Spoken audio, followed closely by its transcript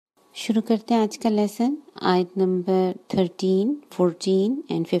شروع کرتے ہیں آج کا لیسن آیت نمبر 13, 14 and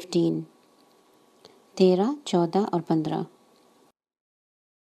 15. 13, 14 اور 15.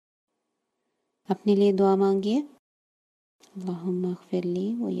 اپنے لیے دعا مانگیے. اللہم اغفر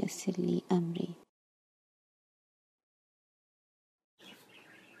لی ویسر لی امری.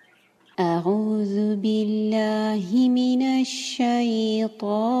 اعوذ باللہ من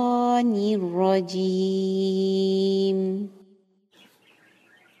الشیطان الرجیم.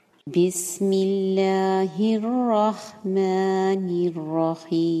 بسم اللہ الرحمن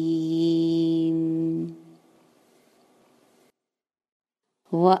الرحیم.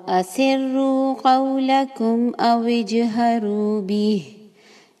 وَأَسِرُّوا قَوْلَكُمْ أَوْ اجْهَرُوا بِهِ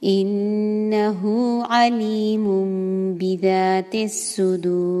إِنَّهُ عَلِيمٌ بِذَاتِ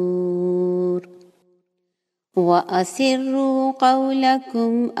الصُّدُورِ. وَأَسِرُّوا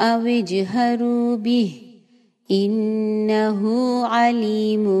قَوْلَكُمْ أَوْ اجْهَرُوا بِهِ إِنَّهُ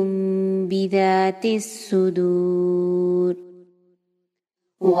عَلِيمٌ بِذَاتِ الصُّدُورِ.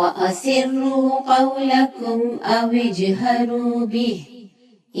 وَأَسِرُّوا قَوْلَكُمْ أَوْ اجْهَرُوا بِهِ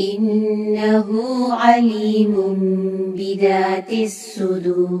إِنَّهُ عَلِيمٌ بِذَاتِ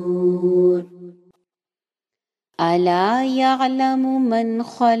الصُّدُورِ. أَلَا يَعْلَمُ مَنْ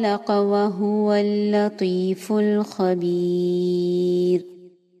خَلَقَ وَهُوَ اللَّطِيفُ الْخَبِيرُ.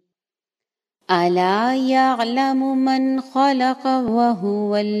 أَلَا يَعْلَمُ مَنْ خَلَقَ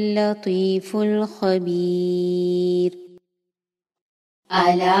وَهُوَ اللَّطِيفُ الْخَبِيرُ.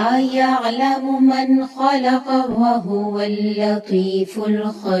 أَلَا يَعْلَمُ مَنْ خَلَقَ وَهُوَ اللَّطِيفُ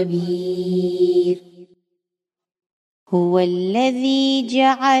الْخَبِيرُ. هُوَ الَّذِي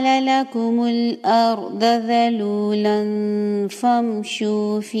جَعَلَ لَكُمُ الْأَرْضَ ذَلُولًا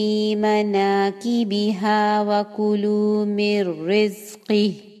فَامْشُوا فِي مَنَاكِبِهَا وَكُلُوا مِنْ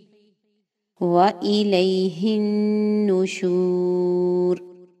رِزْقِهِ وَإِلَيْهِ النُّشُورُ.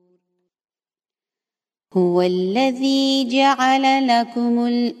 هُوَ الَّذِي جَعَلَ لَكُمُ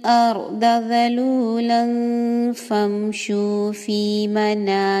الْأَرْضَ ذَلُولًا فَامْشُوا فِي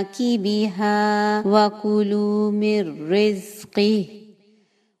مَنَاكِبِهَا وَكُلُوا مِنْ رِزْقِهِ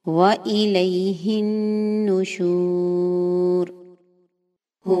وَإِلَيْهِ النُّشُورُ.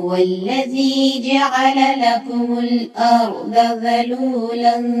 هُوَ الَّذِي جَعَلَ لَكُمُ الْأَرْضَ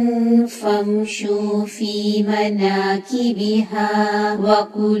ذَلُولًا فَامْشُوا فِي مَنَاكِبِهَا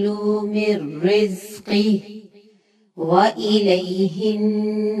وَكُلُوا مِنْ رِزْقِهِ وَإِلَيْهِ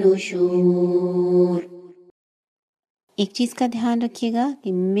النُّشُورُ. ایک چیز کا دھیان رکھیے گا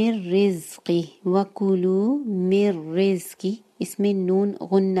کہ مِنْ رِزْقِهِ وَكُلُوا مِنْ رِزْقِهِ، اس میں نون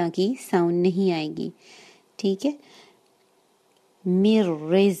غنہ کی ساؤنڈ نہیں آئے گی، ٹھیک ہے؟ مِنْ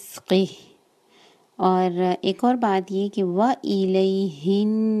رِزْقِهِ. اور ایک اور بات یہ کہ وَإِلَيْهِ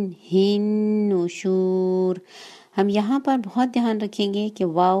النُّشُورُ، ہم یہاں پر بہت دھیان رکھیں گے کہ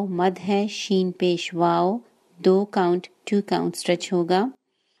واو مد ہے، شین پیش واو، 2 کاؤنٹ 2 کاؤنٹ اسٹریچ ہوگا،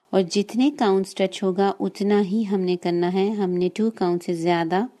 اور جتنے کاؤنٹ اسٹریچ ہوگا اتنا ہی ہم نے کرنا ہے، ہم نے 2 کاؤنٹ سے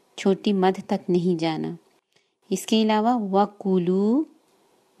زیادہ چھوٹی مد تک نہیں جانا. اس کے علاوہ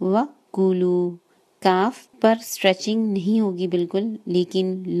وَكُلُوا کاف پر سٹریچنگ نہیں ہوگی بالکل،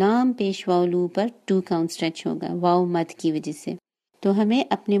 لیکن لام پیش واولو پر 2 کاؤنٹ اسٹریچ ہوگا واو مد کی وجہ سے. تو ہمیں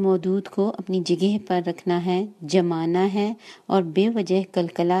اپنے مودود کو اپنی جگہ پر رکھنا ہے، جمانا ہے اور بے وجہ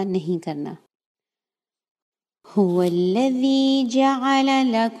کلکلا نہیں کرنا. هُوَ الَّذِي جَعَلَ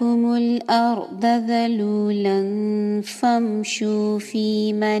لَكُمُ الْأَرْضَ ذَلُولًا فَامْشُوا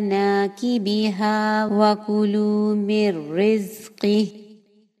فِي مَنَاكِبِهَا وَكُلُوا مِنْ رِزْقِهِ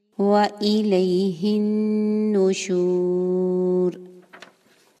وَإِلَيْهِ النُّشُورُ.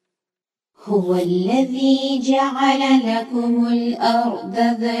 هُوَ الَّذِي جَعَلَ لَكُمُ الْأَرْضَ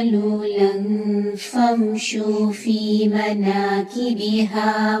ذَلُولًا فَامْشُوا فِي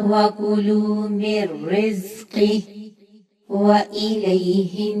مَنَاكِبِهَا وَكُلُوا مِنْ رِزْقِهِ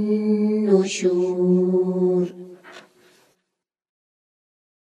وَإِلَيْهِ النُّشُورُ.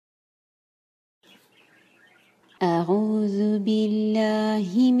 اعوذ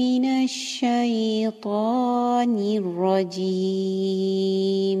باللہ من الشیطان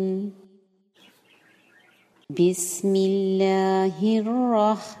الرجیم. بسم اللہ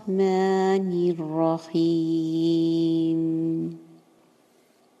الرحمن الرحیم.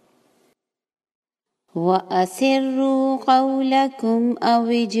 وَأَسِرُّوا قَوْلَكُمْ أَوْ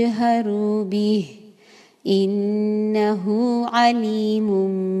اجْهَرُوا بِهِ إِنَّهُ عَلِيمٌ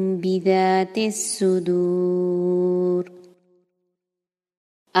بِذَاتِ الصُّدُورِ.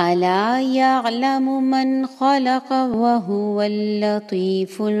 أَلَا يَعْلَمُ مَنْ خَلَقَ وَهُوَ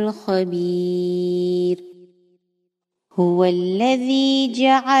اللَّطِيفُ الْخَبِيرُ. هو الذي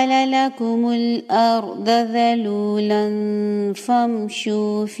جعل لكم الأرض ذلولا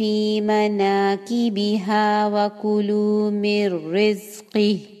فامشوا في مناكبها وكلوا من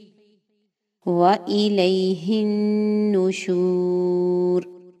رزقه وإليه النشور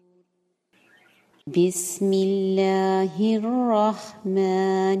بسم الله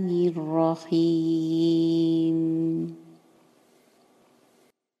الرحمن الرحيم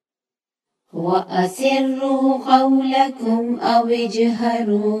وأسروا قولكم أو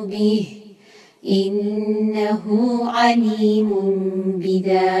اجهروا به إنه عليم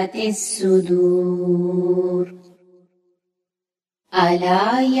بذات الصدور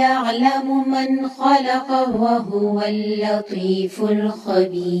ألا يعلم من خلق وهو اللطيف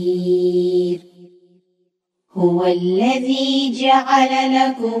الخبير هو الذي جعل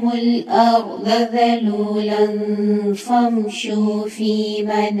لكم الأرض ذلولا فامشوا في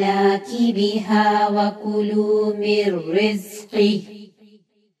مناكبها وكلوا من رزقه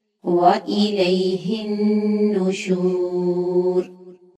وإليه النشور